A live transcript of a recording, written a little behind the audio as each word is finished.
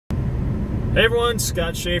Hey everyone,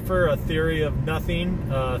 Scott Schaefer, A Theory of Nothing.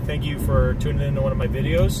 Thank you for tuning into one of my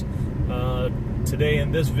videos. Today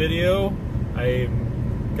in this video, I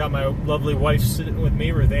got my lovely wife sitting with me,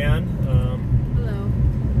 Ruthann. Hello.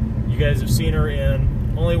 You guys have seen her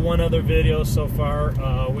in only one other video so far.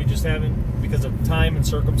 We just haven't, because of time and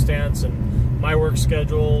circumstance and my work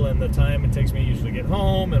schedule and the time it takes me to usually get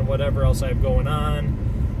home and whatever else I have going on.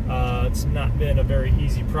 It's not been a very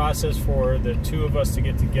easy process for the two of us to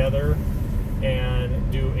get together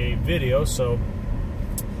and do a video, so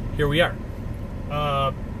here we are.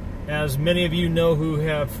 As many of you know who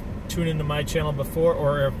have tuned into my channel before,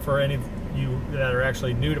 or for any of you that are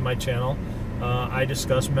actually new to my channel, I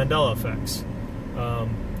discuss Mandela effects.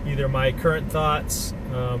 Either my current thoughts,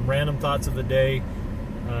 random thoughts of the day,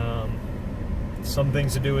 some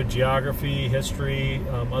things to do with geography, history,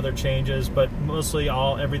 other changes, but mostly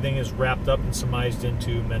everything is wrapped up and surmised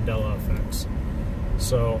into Mandela effects.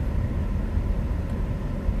 So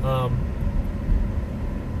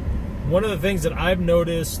one of the things that I've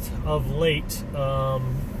noticed of late,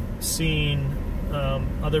 seeing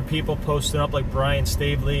other people posting up, like Brian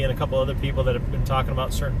Stavely and a couple other people that have been talking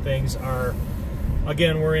about certain things, are,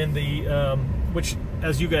 again, we're in the, which,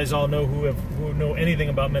 as you guys all know who know anything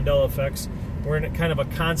about Mandela effects, we're in a kind of a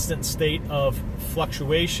constant state of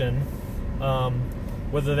fluctuation,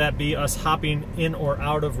 whether that be us hopping in or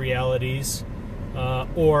out of realities,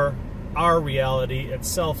 or our reality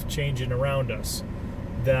itself changing around us.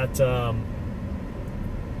 That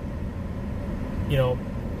you know,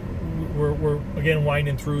 we're again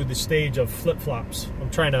winding through the stage of flip-flops. I'm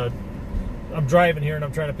driving here and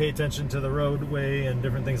I'm trying to pay attention to the roadway and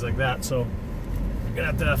different things like that, so you're gonna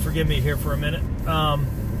have to forgive me here for a minute. One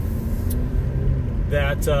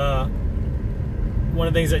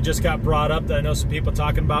of the things that just got brought up that I know some people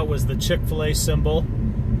talking about was the Chick-fil-A symbol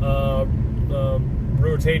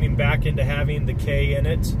rotating back into having the K in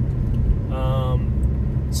it.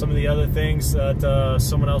 Some of the other things that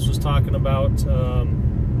someone else was talking about.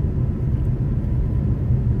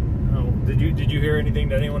 Did you hear anything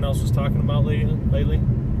that anyone else was talking about lately?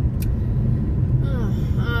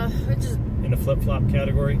 Just in the flip-flop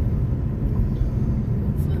category.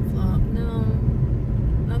 Flip-flop? No,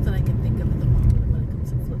 not that I can think of at the moment when it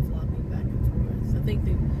comes to flip-flopping back and forth. I think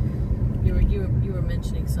that you were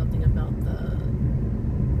mentioning something about that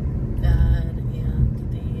and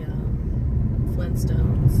the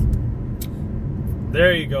Flintstones.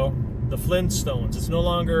 There you go, the Flintstones. It's no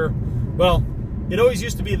longer, well, it always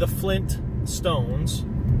used to be the Flint Stones,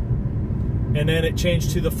 and then it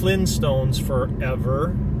changed to the Flintstones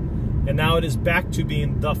forever, and now it is back to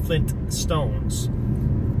being the Flintstones.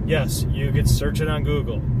 Yes, you can search it on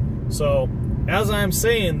Google. So, as I'm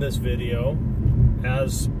saying this video,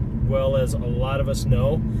 as well as a lot of us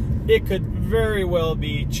know, it could very well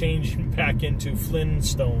be changing back into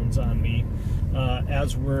Flintstones on me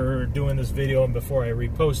as we're doing this video and before I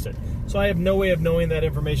repost it. So I have no way of knowing that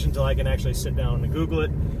information until I can actually sit down and Google it.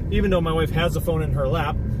 Even though my wife has the phone in her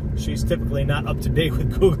lap, she's typically not up to date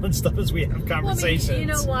with Google and stuff as we have conversations.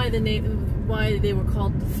 Well, I mean, you know why they were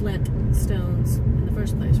called the Flintstones in the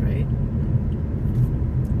first place, right?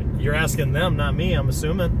 You're asking them, not me, I'm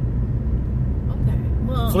assuming.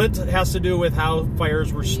 Well, Flint has to do with how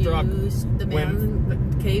fires were struck.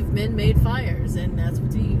 Cavemen made fires, and that's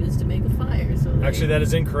what they used to make a fire. So actually, that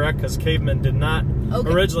is incorrect, because cavemen did not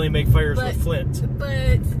originally make fires with flint.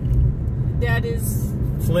 But that is...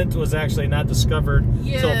 Flint was actually not discovered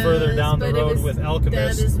until further down the road with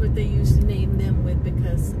alchemists. That is what they used to name them with,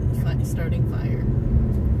 because starting fire.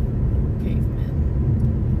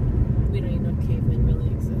 Cavemen. We don't even know if cavemen really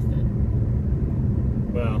existed.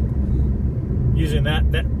 Well, using that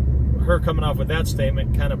her coming off with that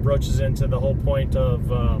statement kind of broaches into the whole point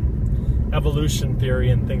of evolution theory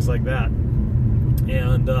and things like that.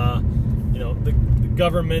 And you know, the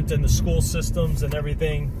government and the school systems and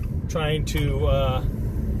everything trying to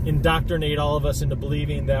indoctrinate all of us into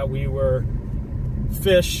believing that we were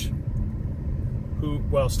fish who,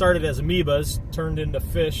 well, started as amoebas, turned into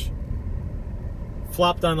fish,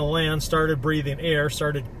 flopped on the land, started breathing air,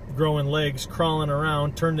 started growing legs, crawling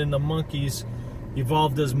around, turned into monkeys,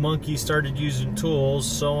 evolved as monkeys, started using tools,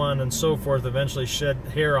 so on and so forth, eventually shed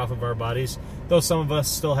hair off of our bodies, though some of us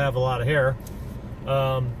still have a lot of hair,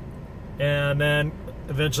 and then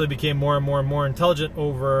eventually became more and more and more intelligent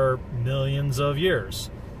over millions of years.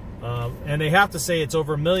 And they have to say it's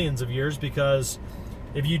over millions of years, because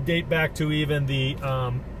if you date back to even the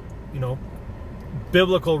you know,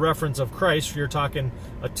 biblical reference of Christ, you're talking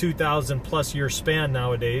a 2,000 plus year span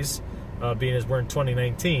nowadays, being as we're in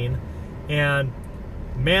 2019, and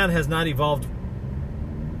man has not evolved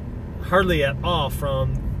hardly at all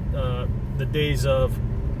from the days of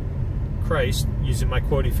Christ, using my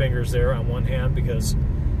quotey fingers there on one hand, because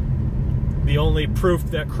the only proof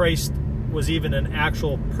that Christ was even an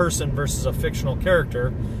actual person versus a fictional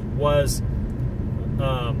character was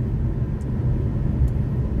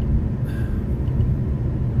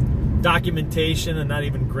documentation, and not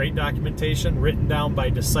even great documentation, written down by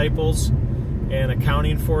disciples and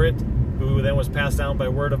accounting for it, who then was passed down by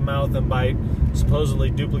word of mouth and by supposedly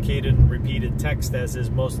duplicated and repeated text, as is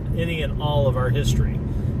most any and all of our history.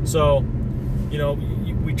 So, you know,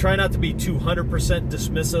 we try not to be 200%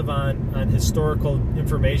 dismissive on historical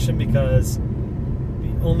information, because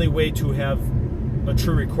the only way to have a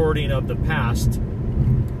true recording of the past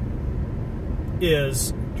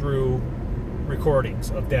is through recordings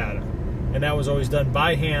of data. And that was always done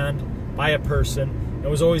by hand, by a person. It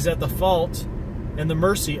was always at the fault and the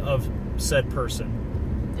mercy of said person.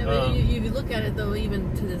 I mean, you look at it, though,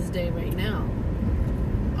 even to this day right now,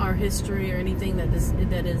 our history or anything that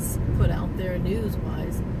is put out there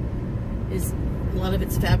news-wise, is a lot of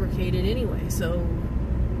it's fabricated anyway. So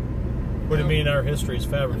what do you mean our history is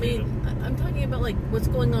fabricated? I mean, I'm talking about like what's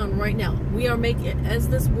going on right now. We are making, as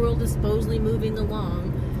this world is supposedly moving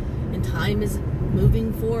along, and time is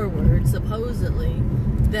moving forward, supposedly,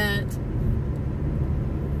 that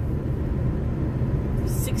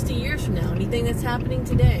 60 years from now, anything that's happening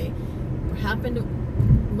today happened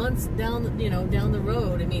months down the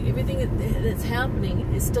road. I mean, everything that's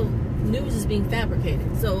happening is still, news is being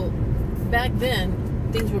fabricated. So back then,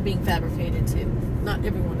 things were being fabricated too. Not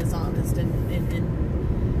everyone is honest and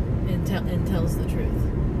tells the truth.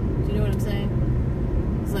 Do you know what I'm saying?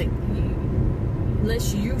 It's like,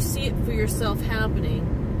 unless you see it for yourself happening,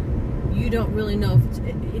 you don't really know if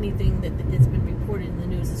anything that it's been reported in the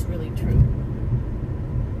news is really true.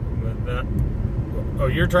 Oh,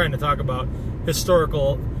 you're trying to talk about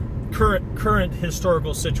current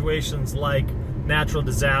historical situations like natural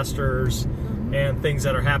disasters and things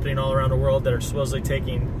that are happening all around the world that are supposedly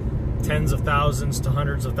taking tens of thousands to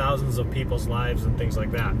hundreds of thousands of people's lives and things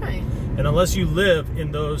like that. Right. And unless you live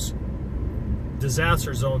in those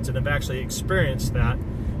disaster zones and have actually experienced that,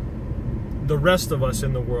 the rest of us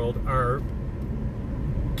in the world are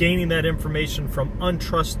gaining that information from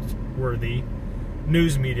untrustworthy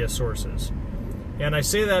news media sources. And I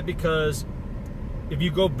say that because if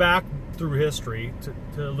you go back through history,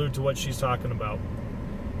 to allude to what she's talking about,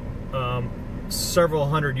 several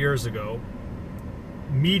hundred years ago,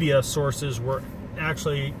 media sources were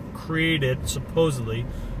actually created, supposedly,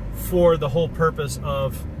 for the whole purpose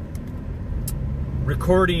of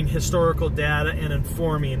recording historical data and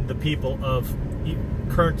informing the people of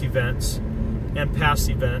current events and past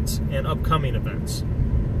events and upcoming events.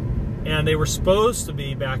 And they were supposed to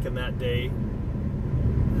be, back in that day,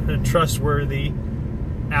 trustworthy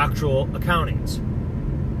actual accountings.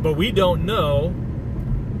 But we don't know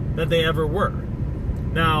that they ever were.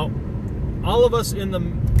 Now, all of us in the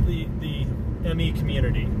ME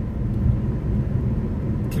community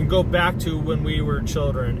can go back to when we were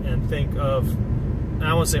children and think of, and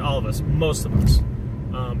I won't say all of us, most of us,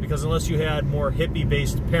 because unless you had more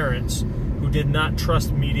hippie-based parents who did not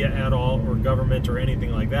trust media at all, or government or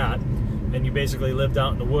anything like that, and you basically lived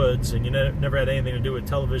out in the woods and you never had anything to do with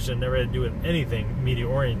television, never had to do with anything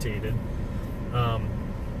media-orientated,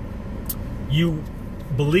 you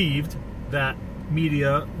believed that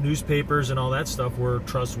media, newspapers, and all that stuff were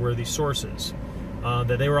trustworthy sources,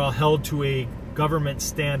 that they were all held to a government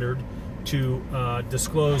standard to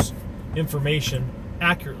disclose information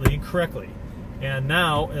accurately and correctly. And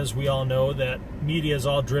now, as we all know, that media is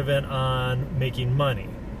all driven on making money.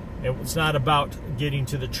 It's not about getting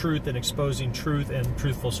to the truth and exposing truth and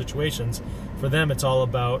truthful situations. For them, it's all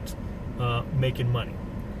about making money.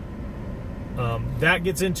 That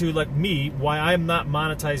gets into, like me, why I'm not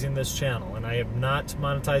monetizing this channel, and I have not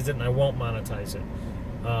monetized it, and I won't monetize it.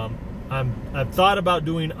 I've thought about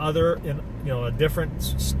doing a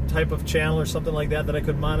different type of channel or something like that I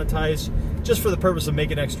could monetize, just for the purpose of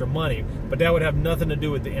making extra money. But that would have nothing to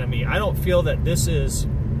do with the ME. I don't feel that this is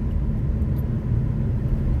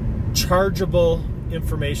chargeable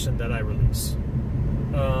information that I release.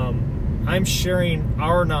 I'm sharing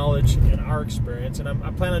our knowledge and our experience, and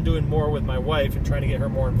I plan on doing more with my wife and trying to get her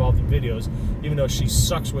more involved in videos, even though she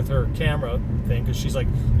sucks with her camera thing, because she's like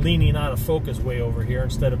leaning out of focus way over here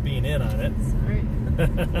instead of being in on it. Sorry.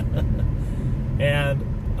 And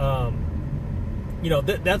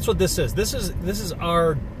that's what this is. This is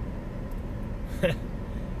our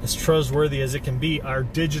as trustworthy as it can be, our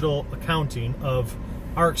digital accounting of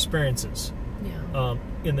our experiences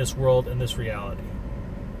in this world and this reality.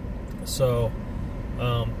 So,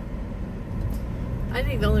 I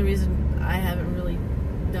think the only reason I haven't really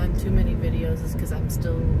haven't done too many videos is because I'm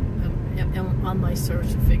on my search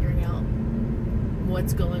of figuring out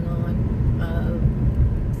what's going on.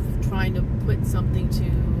 Trying to put something to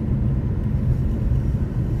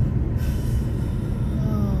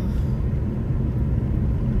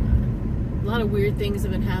a lot of weird things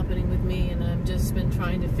have been happening with me, and I've just been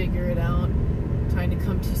trying to figure it out, trying to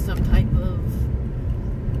come to some type of,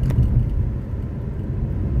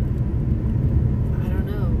 I don't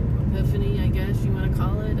know, epiphany, I guess you want to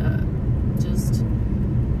call it. Just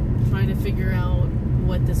trying to figure out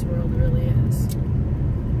what this world really is.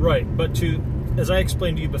 Right, but as I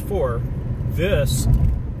explained to you before, this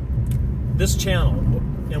channel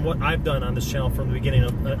and what I've done on this channel from the beginning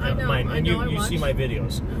of mine, and you see my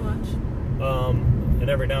videos. I watch. And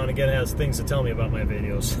every now and again it has things to tell me about my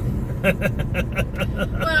videos.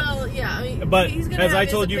 Well, yeah, I mean, but he's gonna as have I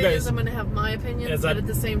his told you opinions, guys, I'm going to have my opinions, but at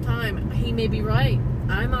the same time, he may be right.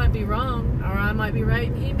 I might be wrong, or I might be right,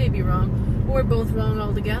 and he may be wrong. Or we're both wrong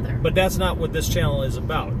altogether. But that's not what this channel is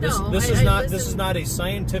about. This is not a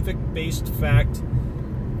scientific-based fact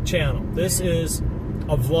channel. This is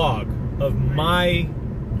a vlog of my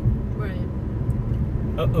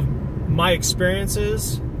of my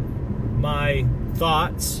experiences, my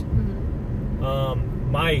thoughts,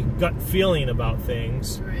 my gut feeling about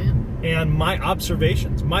things, and my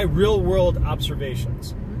observations, my real-world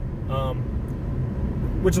observations.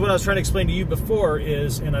 Which is what I was trying to explain to you before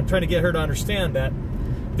is, and I'm trying to get her to understand that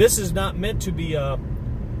this is not meant to be a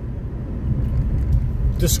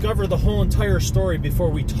discover the whole entire story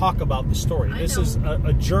before we talk about the story. This is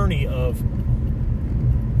a journey of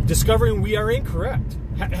discovering we are incorrect.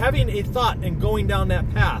 Having a thought and going down that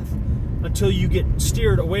path until you get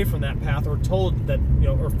steered away from that path or told that, you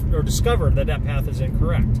know, or discovered that that path is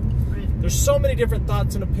incorrect. Right. There's so many different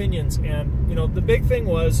thoughts and opinions, and, you know, the big thing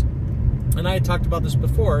was, and I had talked about this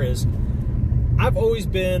before, is I've always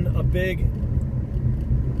been a big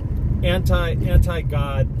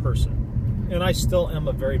anti-God person. And I still am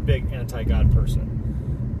a very big anti-God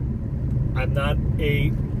person. I'm not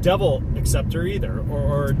a devil acceptor either,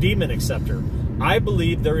 or a demon acceptor. I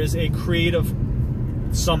believe there is a creative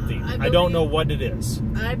something. I don't know what it is.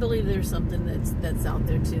 I believe there's something that's out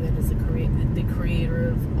there too, that is the creator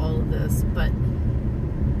of all of this,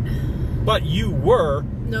 but you were...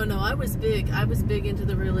 No, I was big into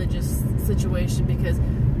the religious situation, because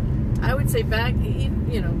I would say back,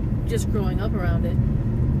 you know, just growing up around it,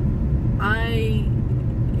 I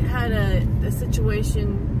had a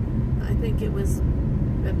situation, I think it was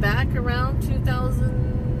back around 2000,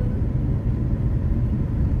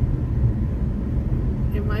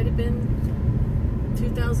 it might have been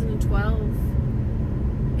 2012,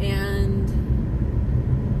 and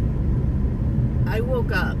I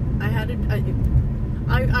woke up. I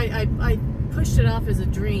pushed it off as a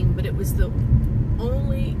dream, but it was the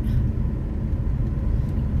only...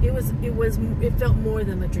 It felt more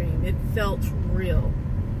than a dream. It felt real.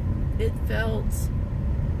 It felt...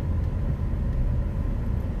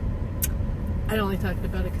 I only talked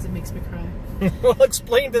about it because it makes me cry. Well,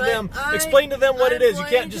 explain to them what it is. You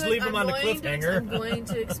can't just leave them on a cliffhanger. I'm going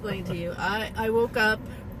to explain to you. I woke up.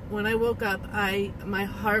 When I woke up, my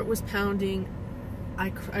heart was pounding. I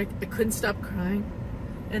couldn't stop crying,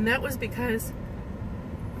 and that was because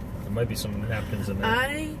there might be some napkins in there.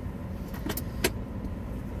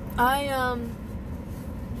 I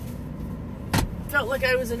felt like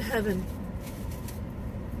I was in heaven.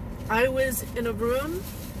 I was in a room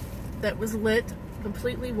that was lit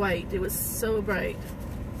completely white. It was so bright,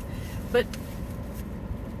 but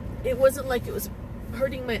it wasn't like it was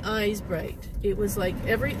hurting my eyes bright. It was like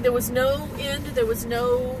there was no end, there was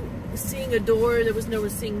no seeing a door, there was no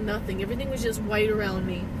seeing nothing. Everything was just white around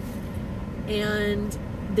me, and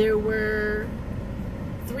there were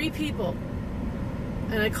 3 people,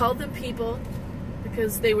 and I called them people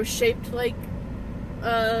because they were shaped like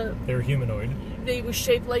they were humanoid. They were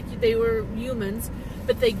shaped like they were humans,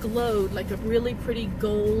 but they glowed like a really pretty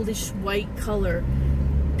goldish white color.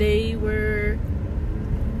 They were...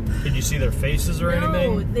 Did you see their faces or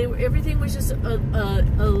anything? No, everything was just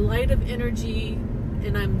a light of energy,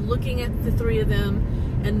 and I'm looking at the 3 of them,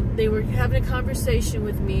 and they were having a conversation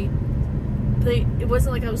with me. It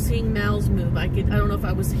wasn't like I was seeing mouths move. I don't know if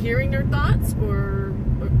I was hearing their thoughts or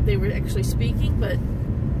they were actually speaking, but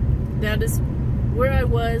that is where I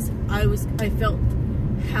was. I felt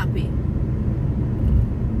happy.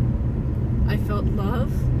 I felt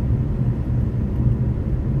love.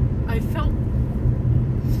 I felt,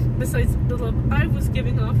 besides the love I was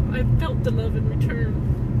giving off, I felt the love in return.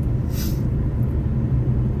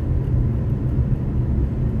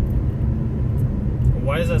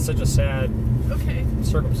 Why is that such a sad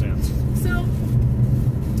circumstance? So,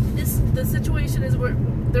 the situation is where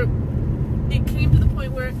it came to the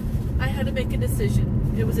point where I had to make a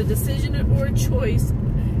decision. It was a decision or a choice.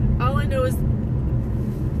 All I know is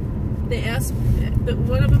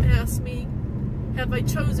one of them asked me, have I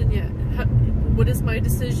chosen yet? What is my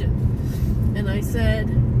decision? And I said,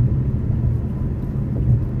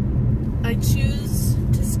 I choose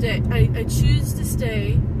to stay. I choose to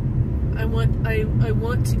stay. I want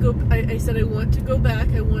to go. I said I want to go back.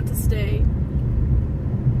 I want to stay.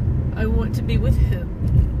 I want to be with him.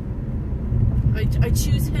 I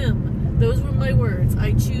choose him. Those were my words.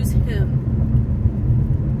 I choose him.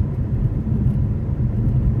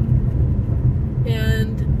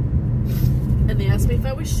 And they asked me if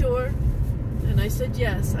I was sure, and I said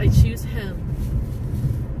yes. I choose him.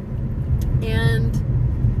 And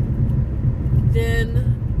then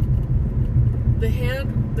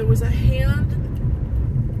there was a hand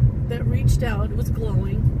that reached out. It was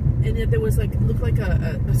glowing, and there was like, it looked like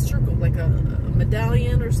a circle, like a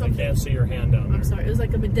medallion or something. I can't see your hand down there. I'm sorry, it was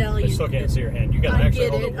like a medallion. I still can't see your hand. You got to actually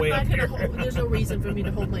hold it way up here. There's no reason for me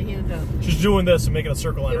to hold my hand up. She's doing this and making a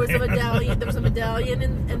circle on her hand. There was a medallion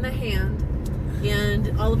in the hand,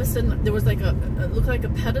 and all of a sudden there was like it looked like a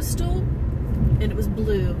pedestal, and it was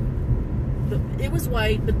blue. It was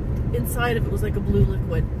white, but inside of it was like a blue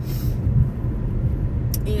liquid.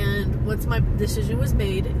 And once my decision was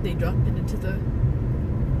made, they dropped it into the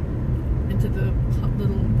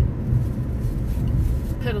little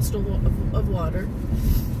pedestal of water,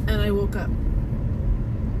 and I woke up.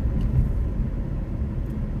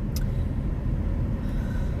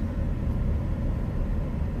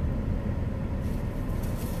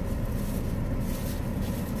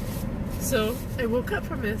 So I woke up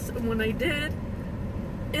from this, and when I did,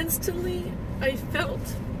 instantly I felt,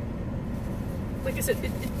 like I said,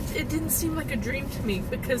 it didn't seem like a dream to me,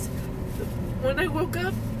 because when I woke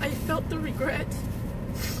up, I felt the regret,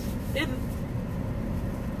 and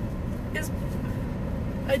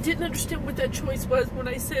I didn't understand what that choice was when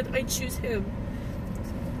I said I choose him,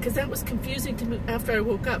 because that was confusing to me after I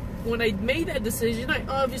woke up. When I made that decision, I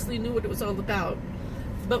obviously knew what it was all about,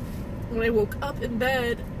 but when I woke up in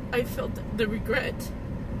bed, I felt the regret.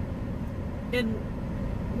 And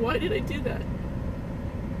why did I do that?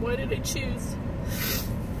 Why did I choose?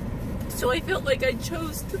 So I felt like I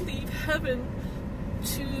chose to leave heaven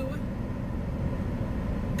to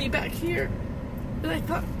be back here. And I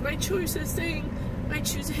thought my choice of saying I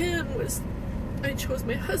choose him was I chose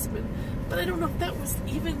my husband. But I don't know if that was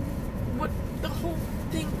even what the whole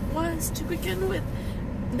thing was to begin with.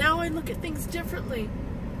 Now I look at things differently.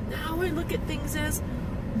 Now I look at things as,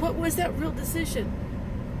 what was that real decision?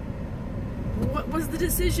 What was the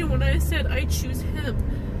decision when I said I choose him?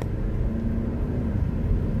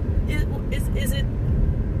 Is it?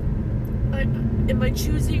 Am I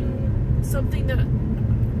choosing something to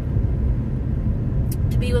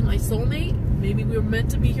be with my soulmate? Maybe we were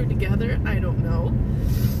meant to be here together. I don't know.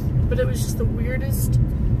 But it was just the weirdest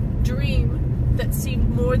dream that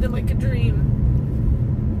seemed more than like a dream.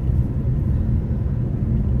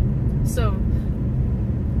 So,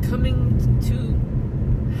 coming to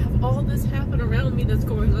have all this happen around me that's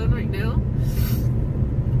going on right now,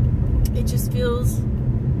 it just feels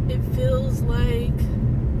like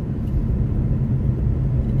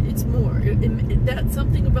it's more. That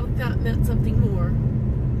something about that meant something more.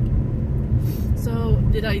 So,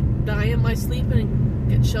 did I die in my sleep and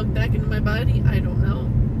get shoved back into my body? I don't know.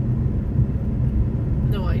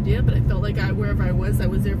 No idea, but I felt like wherever I was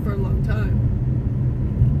there for a long time.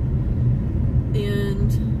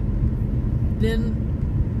 And then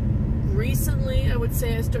recently, I would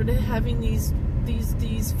say I started having these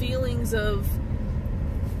feelings of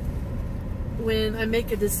when I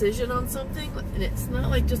make a decision on something, and it's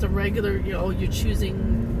not like just a regular, you're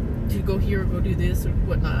choosing to go here or go do this or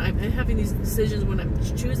whatnot. I'm having these decisions when I'm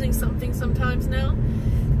choosing something sometimes now,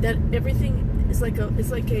 that everything is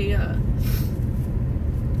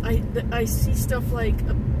I see stuff like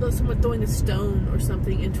someone throwing a stone or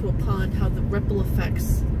something into a pond, how the ripple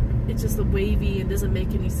effects, it's just wavy and doesn't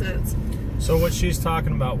make any sense. So what she's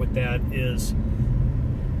talking about with that is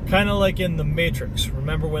kind of like in the Matrix.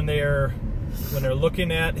 Remember when they're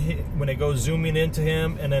looking at when they go zooming into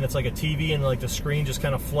him, and then it's like a TV and like the screen just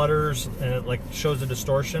kind of flutters and it like shows a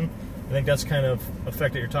distortion. I think that's kind of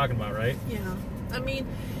effect that you're talking about, right? Yeah, I mean,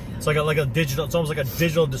 it's like a digital. It's almost like a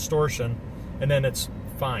digital distortion, and then it's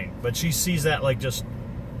fine. But she sees that like just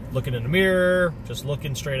looking in the mirror, just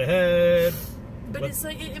looking straight ahead. But it's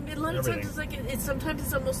like a lot of times it's like sometimes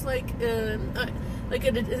it's almost like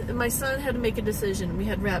my son had to make a decision. We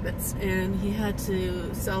had rabbits, and he had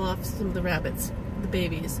to sell off some of the rabbits, the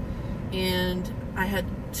babies, and I had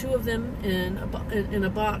 2 of them in a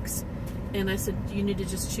box, And I said, you need to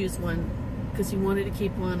just choose one, because he wanted to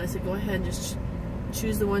keep one. I said, go ahead and just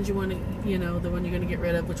choose the ones you want to, you know, the one you're going to get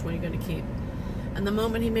rid of, which one you're going to keep. And the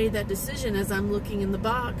moment he made that decision, as I'm looking in the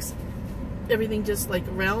box, everything just like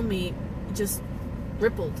around me just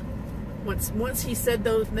rippled. Once he said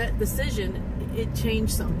that decision, it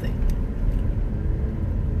changed something.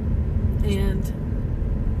 And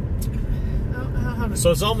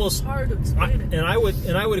so it's almost hard to explain it. And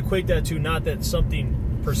I would equate that to not that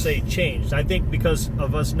something per se changed. I think because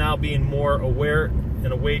of us now being more aware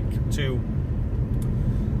and awake to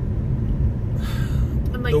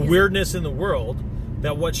the weirdness in the world,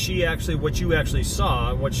 that what you actually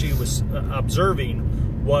saw and what she was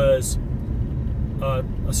observing was a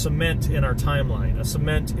cement in our timeline, a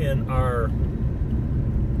cement in our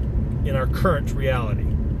current reality.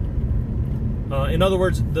 In other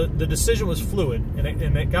words, the decision was fluid, and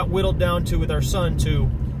it got whittled down to, with our son, to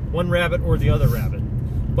one rabbit or the other rabbit.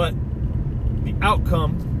 But the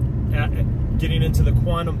outcome, getting into the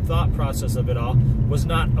quantum thought process of it all, was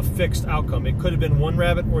not a fixed outcome. It could have been one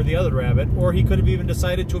rabbit or the other rabbit, or he could have even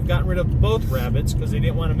decided to have gotten rid of both rabbits because they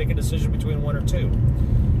didn't want to make a decision between one or two.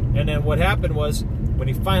 And then what happened was, when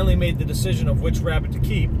he finally made the decision of which rabbit to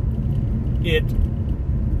keep, it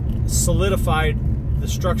solidified the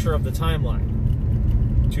structure of the timeline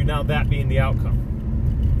to now that being the outcome.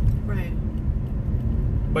 Right.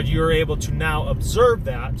 But you're able to now observe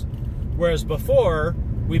that, whereas before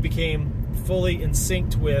we became fully in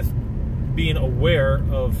sync with being aware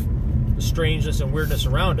of the strangeness and weirdness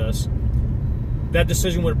around us. That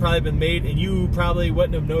decision would have probably been made, and you probably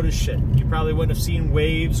wouldn't have noticed shit. You probably wouldn't have seen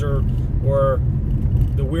waves or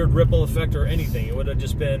the weird ripple effect or anything. It would have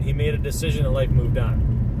just been, he made a decision and life moved on.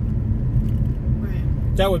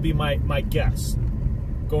 Right. That would be my guess,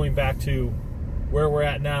 going back to where we're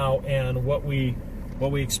at now and what we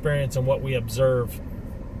experience and what we observe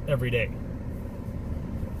every day.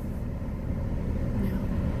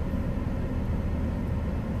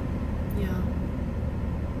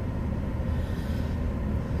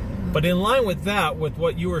 But in line with that, with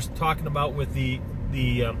what you were talking about with the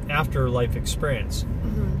afterlife experience,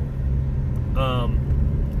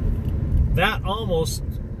 that almost,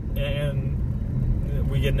 and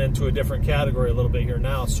we're getting into a different category a little bit here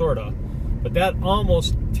now, sort of, but that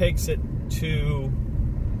almost takes it to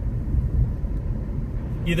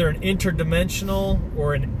either an interdimensional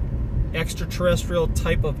or an extraterrestrial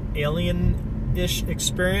type of alien-ish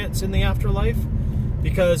experience in the afterlife.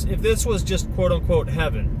 Because if this was just quote-unquote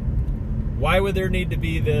heaven, why would there need to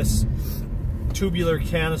be this tubular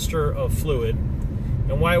canister of fluid?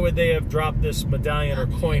 And why would they have dropped this medallion or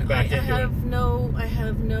coin back into it? I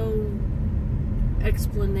have no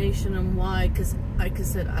explanation on why, because like I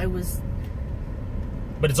said, I was...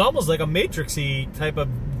 But it's almost like a Matrix-y type of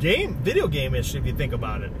video game-ish, if you think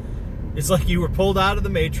about it. It's like you were pulled out of the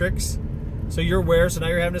Matrix, so you're aware, so now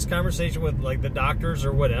you're having this conversation with like the doctors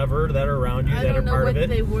or whatever that are around you that are part of it.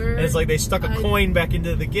 They were. And it's like they stuck a coin back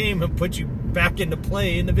into the game and put you back into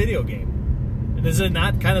play in the video game. And does it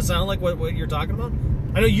not kind of sound like what you're talking about?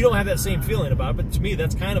 I know you don't have that same feeling about it, but to me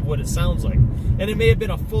that's kind of what it sounds like. And it may have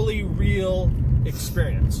been a fully real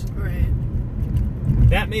experience. Right.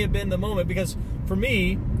 That may have been the moment, because for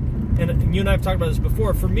me, and you and I have talked about this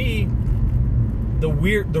before, for me, the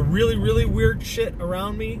really, really weird shit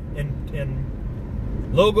around me and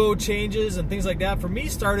logo changes and things like that, for me,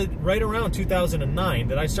 started right around 2009,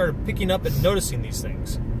 that I started picking up and noticing these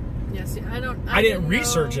things. Yeah, see, I didn't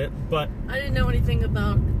research it, but I didn't know anything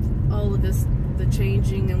about all of this, the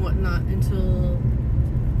changing and whatnot, until,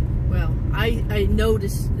 well, I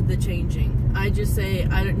noticed the changing. I just say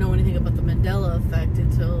I didn't know anything about the Mandela effect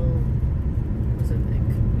until, was it like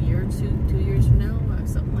a year or 2 years from now, or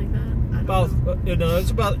something like that?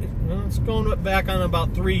 It's going back on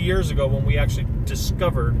about 3 years ago when we actually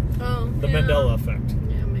discovered the Mandela effect.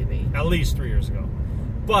 Yeah, maybe. At least 3 years ago.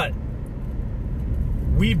 But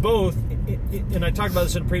we both, and I talked about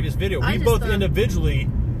this in a previous video, we both individually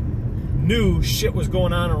knew shit was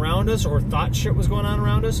going on around us, or thought shit was going on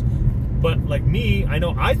around us. But like me, I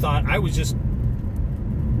know I thought I was just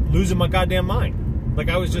losing my goddamn mind. Like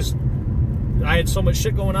I had so much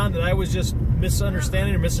shit going on that I was just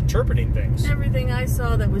misunderstanding or misinterpreting things. Everything I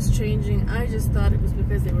saw that was changing, I just thought it was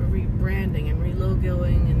because they were rebranding and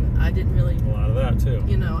relogoing, and I didn't really... A lot of that, too.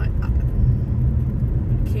 You know,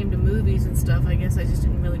 when it came to movies and stuff, I guess I just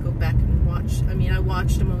didn't really go back and watch. I mean, I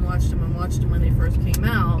watched them and watched them and watched them when they first came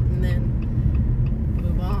out, and then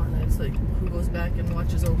move on. It's like, who goes back and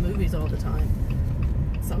watches old movies all the time?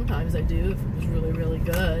 Sometimes I do, if it was really, really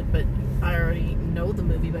good, but I already know the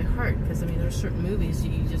movie by heart, because, I mean, there's certain movies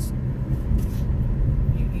you just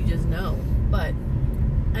know. But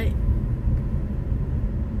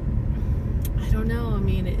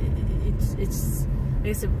it's, like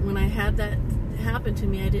I said, when I had that happen to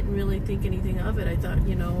me, I didn't really think anything of it. I thought,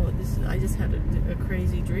 you know, I just had a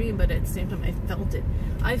crazy dream, but at the same time, I felt it.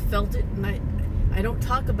 I felt it, and I don't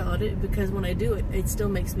talk about it, because when I do it, it still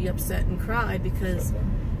makes me upset and cry, because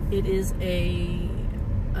it is a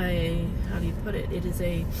how do you put it? It is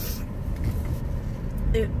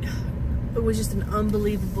it was just an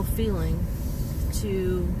unbelievable feeling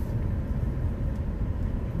to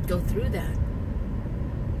go through that.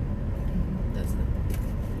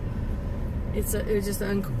 It was just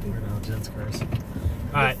Jen's cars. All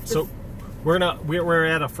right, so we're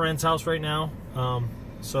at a friend's house right now.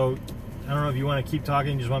 So I don't know if you want to keep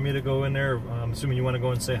talking. You just want me to go in there. I'm assuming you want to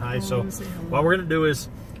go and say hi. So what we're gonna do is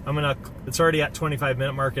it's already at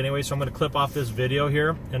 25-minute mark anyway. So I'm gonna clip off this video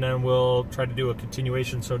here, and then we'll try to do a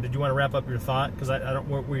continuation. So did you want to wrap up your thought? Because I don't.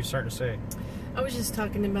 What were you starting to say? I was just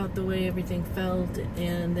talking about the way everything felt,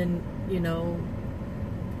 and then, you know,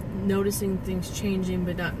 noticing things changing,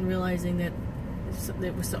 but not realizing that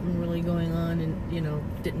there was something really going on, and, you know,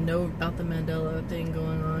 didn't know about the Mandela thing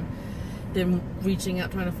going on. Then reaching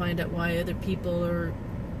out, trying to find out why other people are,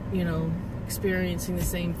 you know, experiencing the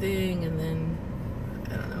same thing, and then,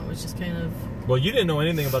 I don't know, it's just kind of... Well, you didn't know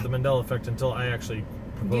anything about the Mandela effect until I actually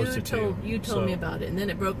proposed it to you. You told me about it, and then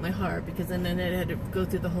it broke my heart, because then I had to go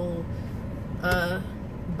through the whole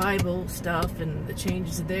Bible stuff and the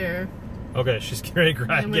changes there. Okay, she's getting ready to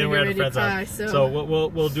cry. Getting ready to friend's house. So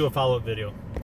we'll do a follow-up video.